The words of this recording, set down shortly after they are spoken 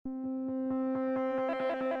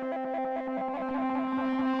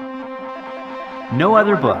No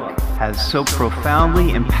other book has so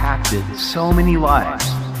profoundly impacted so many lives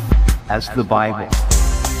as the Bible.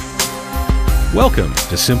 Welcome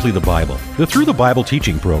to Simply the Bible, the Through the Bible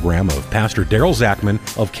teaching program of Pastor Daryl Zachman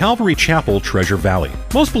of Calvary Chapel, Treasure Valley.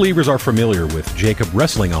 Most believers are familiar with Jacob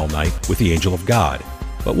wrestling all night with the angel of God.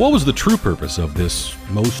 But what was the true purpose of this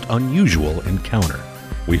most unusual encounter?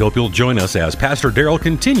 We hope you'll join us as Pastor Daryl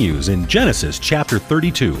continues in Genesis chapter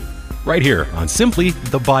 32, right here on Simply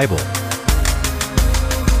the Bible.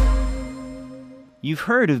 You've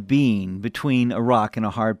heard of being between a rock and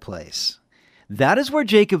a hard place. That is where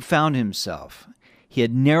Jacob found himself. He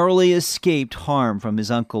had narrowly escaped harm from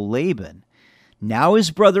his uncle Laban. Now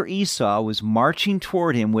his brother Esau was marching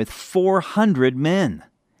toward him with 400 men.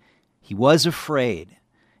 He was afraid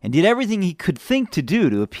and did everything he could think to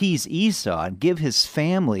do to appease Esau and give his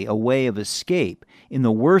family a way of escape in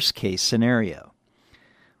the worst-case scenario.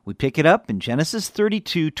 We pick it up in Genesis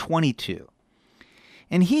 32:22.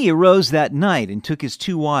 And he arose that night and took his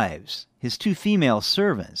 2 wives, his 2 female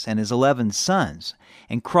servants, and his 11 sons,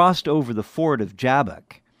 and crossed over the ford of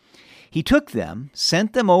Jabbok. He took them,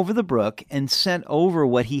 sent them over the brook, and sent over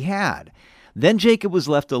what he had. Then Jacob was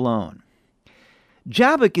left alone.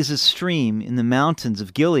 Jabbok is a stream in the mountains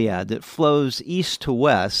of Gilead that flows east to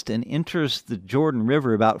west and enters the Jordan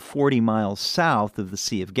River about 40 miles south of the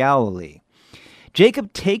Sea of Galilee.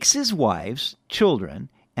 Jacob takes his wives, children,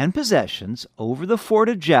 and possessions over the ford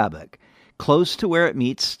of Jabbok, close to where it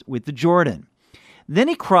meets with the Jordan. Then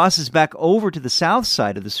he crosses back over to the south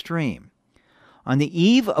side of the stream. On the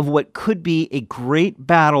eve of what could be a great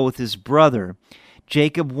battle with his brother,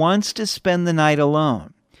 Jacob wants to spend the night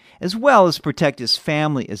alone, as well as protect his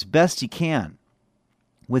family as best he can.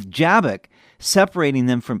 With Jabbok separating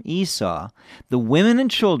them from Esau, the women and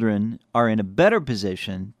children are in a better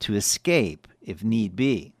position to escape if need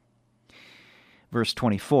be. Verse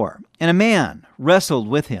 24, and a man wrestled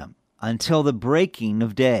with him until the breaking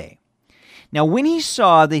of day. Now when he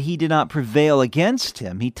saw that he did not prevail against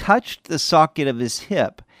him, he touched the socket of his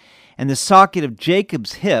hip, and the socket of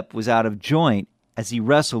Jacob's hip was out of joint as he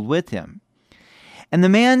wrestled with him. And the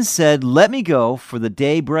man said, let me go, for the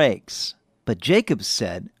day breaks. But Jacob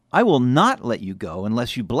said, I will not let you go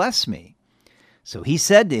unless you bless me. So he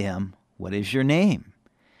said to him, what is your name?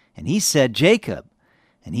 And he said, Jacob.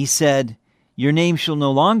 And he said, your name shall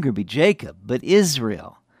no longer be Jacob, but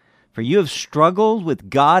Israel, for you have struggled with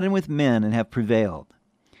God and with men and have prevailed.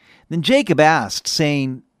 Then Jacob asked,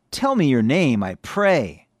 saying, tell me your name, I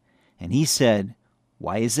pray. And he said,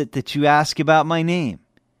 why is it that you ask about my name?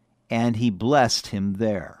 And he blessed him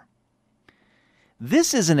there.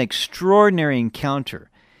 This is an extraordinary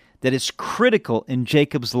encounter that is critical in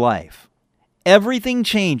Jacob's life. Everything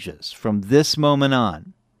changes from this moment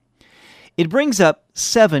on. It brings up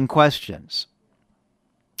 7 questions.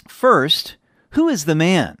 First, who is the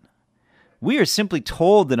man? We are simply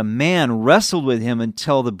told that a man wrestled with him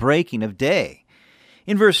until the breaking of day.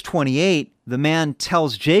 In verse 28, the man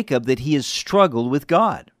tells Jacob that he has struggled with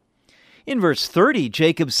God. In verse 30,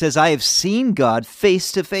 Jacob says, I have seen God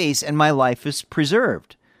face to face, and my life is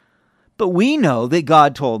preserved. But we know that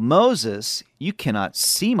God told Moses, you cannot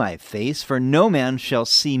see my face, for no man shall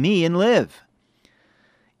see me and live.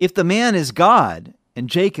 If the man is God, and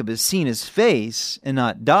Jacob has seen his face and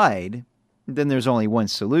not died, then there's only one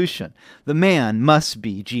solution. The man must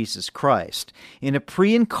be Jesus Christ, in a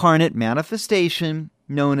pre-incarnate manifestation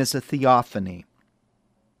known as a theophany.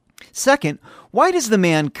 Second, why does the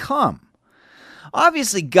man come?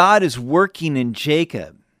 Obviously, God is working in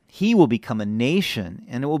Jacob. He will become a nation,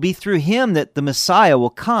 and it will be through him that the Messiah will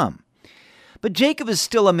come. But Jacob is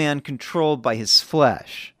still a man controlled by his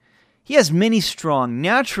flesh. He has many strong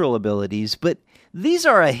natural abilities, but these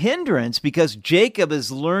are a hindrance because Jacob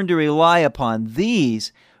has learned to rely upon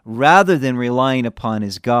these rather than relying upon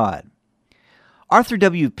his God. Arthur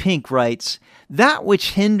W. Pink writes, that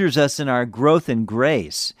which hinders us in our growth in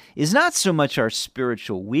grace is not so much our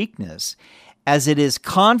spiritual weakness as it is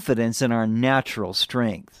confidence in our natural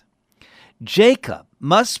strength. Jacob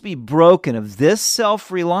must be broken of this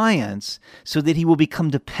self-reliance so that he will become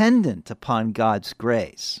dependent upon God's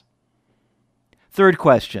grace. Third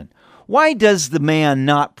question, why does the man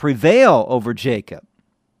not prevail over Jacob?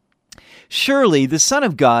 Surely the Son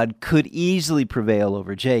of God could easily prevail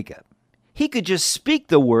over Jacob. He could just speak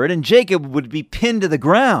the word and Jacob would be pinned to the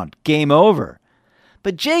ground. Game over.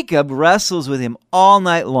 But Jacob wrestles with him all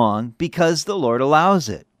night long because the Lord allows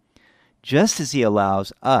it, just as he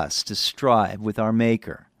allows us to strive with our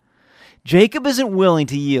Maker. Jacob isn't willing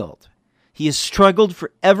to yield. He has struggled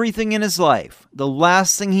for everything in his life. The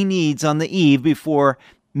last thing he needs on the eve before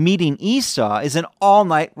meeting Esau is an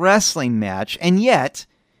all-night wrestling match, and yet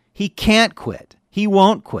he can't quit. He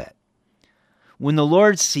won't quit. When the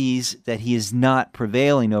Lord sees that he is not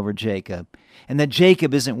prevailing over Jacob and that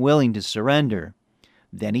Jacob isn't willing to surrender,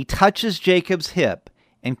 then he touches Jacob's hip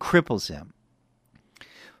and cripples him.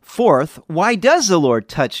 Fourth, why does the Lord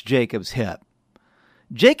touch Jacob's hip?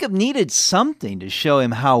 Jacob needed something to show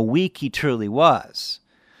him how weak he truly was,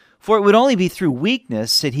 for it would only be through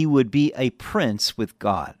weakness that he would be a prince with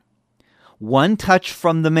God. One touch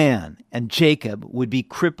from the man, and Jacob would be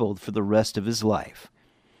crippled for the rest of his life.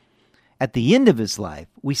 At the end of his life,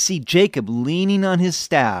 we see Jacob leaning on his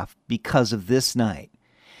staff because of this night.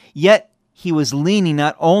 Yet he was leaning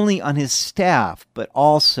not only on his staff, but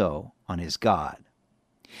also on his God.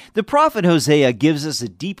 The prophet Hosea gives us a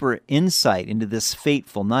deeper insight into this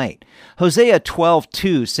fateful night. Hosea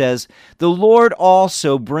 12:2 says, "The Lord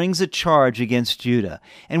also brings a charge against Judah,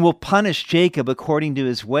 and will punish Jacob according to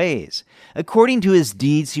his ways. According to his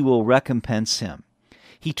deeds he will recompense him.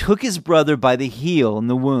 He took his brother by the heel in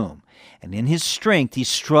the womb, and in his strength he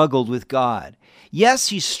struggled with God. Yes,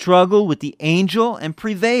 he struggled with the angel and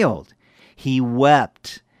prevailed. He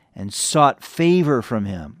wept and sought favor from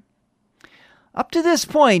him." Up to this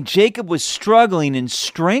point, Jacob was struggling in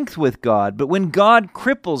strength with God, but when God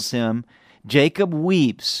cripples him, Jacob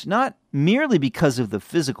weeps, not merely because of the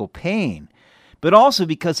physical pain, but also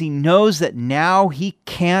because he knows that now he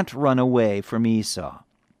can't run away from Esau.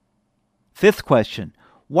 Fifth question,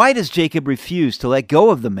 why does Jacob refuse to let go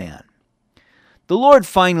of the man? The Lord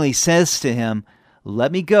finally says to him,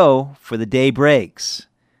 "Let me go, for the day breaks."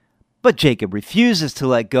 But Jacob refuses to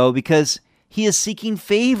let go because he is seeking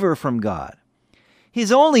favor from God. His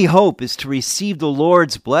only hope is to receive the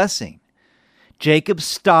Lord's blessing. Jacob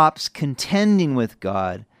stops contending with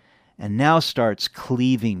God and now starts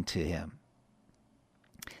cleaving to him.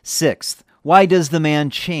 Sixth, why does the man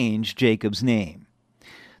change Jacob's name?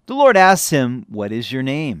 The Lord asks him, "What is your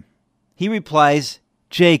name?" He replies,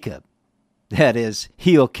 "Jacob." That is,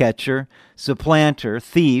 heel catcher, supplanter,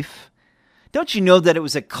 thief. Don't you know that it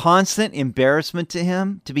was a constant embarrassment to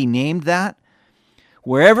him to be named that?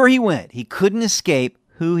 Wherever he went, he couldn't escape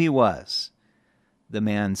who he was. The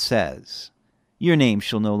man says, "Your name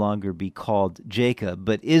shall no longer be called Jacob,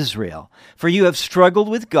 but Israel, for you have struggled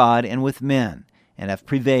with God and with men, and have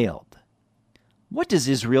prevailed." What does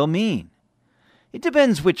Israel mean? It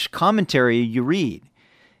depends which commentary you read.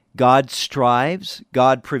 God strives,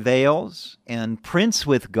 God prevails, and prince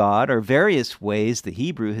with God are various ways the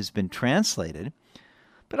Hebrew has been translated.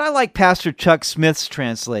 But I like Pastor Chuck Smith's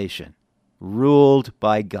translation, ruled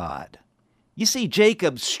by God. You see,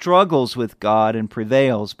 Jacob struggles with God and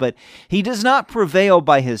prevails, but he does not prevail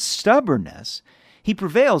by his stubbornness. He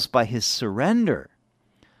prevails by his surrender.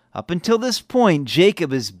 Up until this point,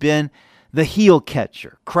 Jacob has been the heel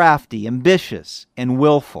catcher, crafty, ambitious, and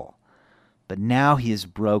willful. But now he is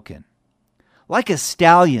broken. Like a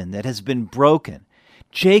stallion that has been broken,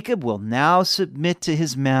 Jacob will now submit to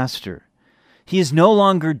his master. He is no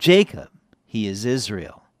longer Jacob, he is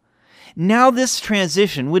Israel. Now this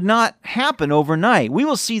transition would not happen overnight. We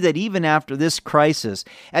will see that even after this crisis,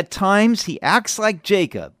 at times he acts like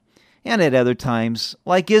Jacob, and at other times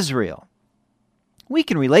like Israel. We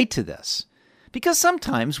can relate to this, because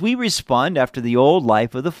sometimes we respond after the old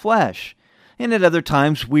life of the flesh, and at other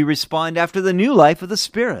times we respond after the new life of the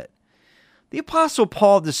Spirit. The Apostle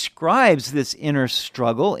Paul describes this inner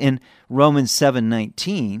struggle in Romans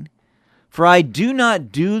 7:19. "For I do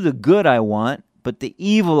not do the good I want, but the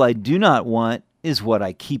evil I do not want is what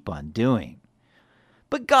I keep on doing."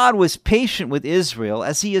 But God was patient with Israel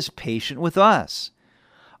as he is patient with us.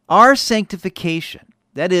 Our sanctification,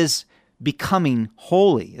 that is, becoming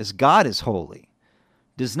holy as God is holy,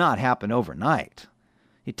 does not happen overnight.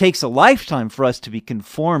 It takes a lifetime for us to be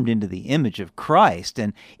conformed into the image of Christ,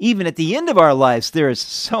 and even at the end of our lives, there is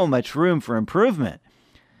so much room for improvement.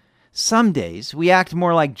 Some days we act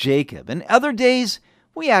more like Jacob, and other days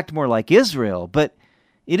we act more like Israel, but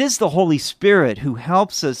it is the Holy Spirit who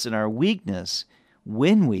helps us in our weakness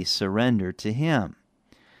when we surrender to him.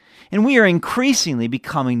 And we are increasingly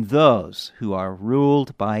becoming those who are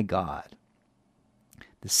ruled by God.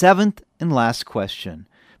 The seventh and last question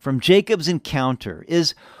from Jacob's encounter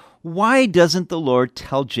is, why doesn't the Lord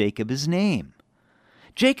tell Jacob his name?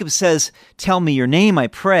 Jacob says, "Tell me your name, I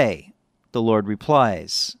pray." The Lord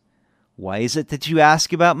replies, "Why is it that you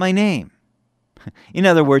ask about my name?" In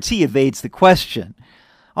other words, he evades the question.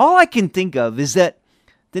 All I can think of is that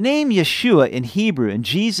the name Yeshua in Hebrew and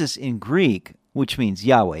Jesus in Greek, which means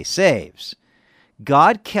Yahweh saves,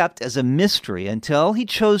 God kept as a mystery until he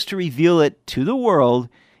chose to reveal it to the world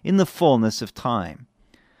in the fullness of time.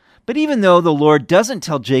 But even though the Lord doesn't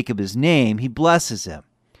tell Jacob his name, he blesses him.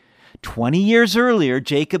 20 years earlier,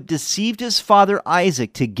 Jacob deceived his father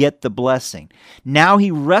Isaac to get the blessing. Now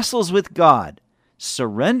he wrestles with God,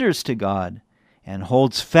 surrenders to God, and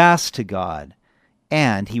holds fast to God,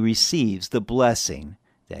 and he receives the blessing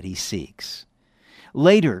that he seeks.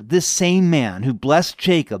 Later, this same man who blessed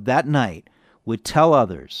Jacob that night would tell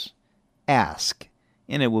others, "Ask,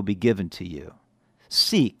 and it will be given to you.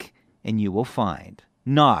 Seek, and you will find.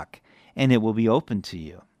 Knock, and it will be opened to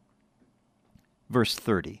you." Verse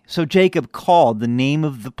 30. So Jacob called the name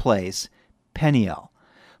of the place Peniel,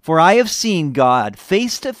 for I have seen God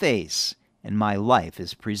face to face, and my life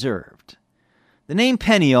is preserved. The name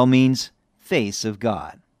Peniel means face of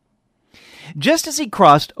God. Just as he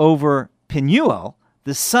crossed over Penuel,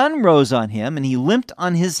 the sun rose on him, and he limped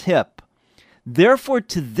on his hip. Therefore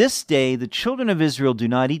to this day the children of Israel do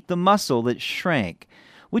not eat the muscle that shrank,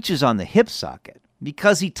 which is on the hip socket,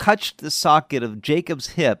 because he touched the socket of Jacob's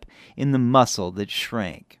hip in the muscle that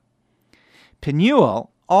shrank.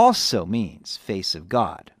 Penuel also means face of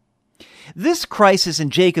God. This crisis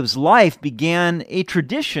in Jacob's life began a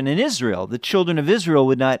tradition in Israel. The children of Israel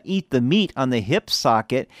would not eat the meat on the hip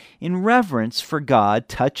socket in reverence for God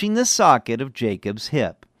touching the socket of Jacob's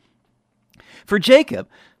hip. For Jacob,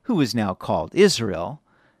 who is now called Israel,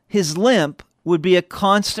 his limp would be a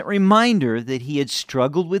constant reminder that he had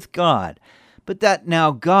struggled with God, but that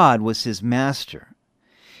now God was his master.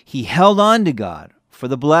 He held on to God for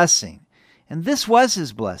the blessing, and this was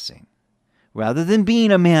his blessing. Rather than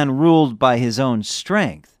being a man ruled by his own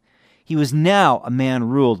strength, he was now a man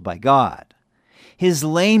ruled by God. His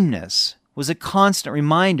lameness was a constant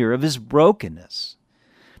reminder of his brokenness.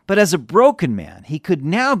 But as a broken man, he could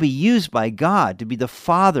now be used by God to be the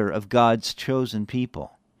father of God's chosen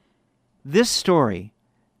people. This story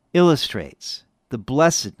illustrates the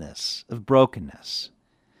blessedness of brokenness.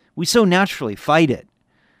 We so naturally fight it.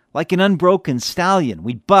 Like an unbroken stallion,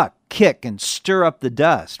 we buck, kick, and stir up the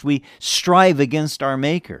dust. We strive against our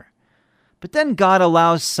Maker. But then God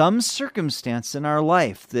allows some circumstance in our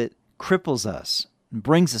life that cripples us and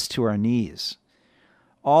brings us to our knees.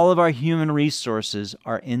 All of our human resources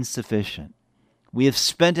are insufficient. We have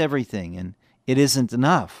spent everything, and it isn't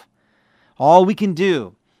enough. All we can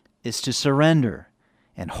do is to surrender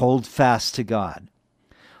and hold fast to God.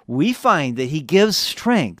 We find that He gives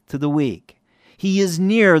strength to the weak. He is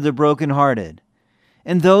near the brokenhearted,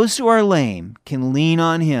 and those who are lame can lean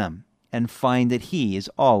on Him and find that He is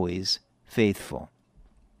always faithful.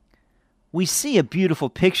 We see a beautiful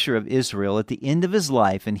picture of Israel at the end of his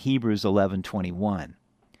life in Hebrews 11:21.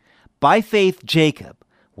 By faith, Jacob,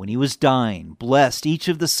 when he was dying, blessed each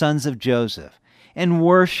of the sons of Joseph and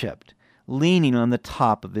worshipped, leaning on the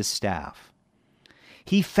top of his staff.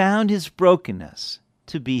 He found his brokenness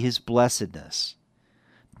to be his blessedness.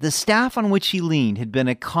 The staff on which he leaned had been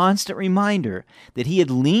a constant reminder that he had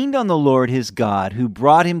leaned on the Lord his God, who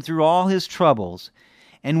brought him through all his troubles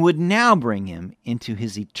and would now bring him into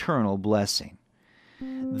his eternal blessing.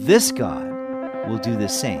 This God will do the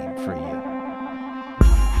same for you.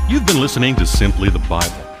 You've been listening to Simply the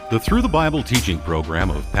Bible, the Through the Bible teaching program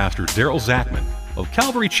of Pastor Daryl Zachman of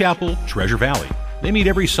Calvary Chapel, Treasure Valley. They meet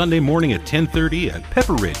every Sunday morning at 10:30 at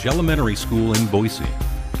Pepper Ridge Elementary School in Boise.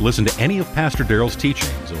 To listen to any of Pastor Daryl's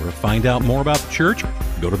teachings or to find out more about the church,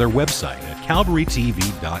 go to their website at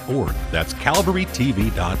calvarytv.org. That's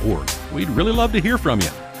calvarytv.org. We'd really love to hear from you.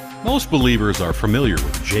 Most believers are familiar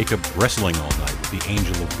with Jacob wrestling all night with the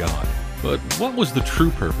angel of God. But what was the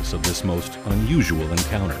true purpose of this most unusual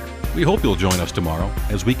encounter? We hope you'll join us tomorrow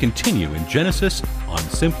as we continue in Genesis on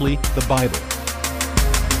Simply the Bible.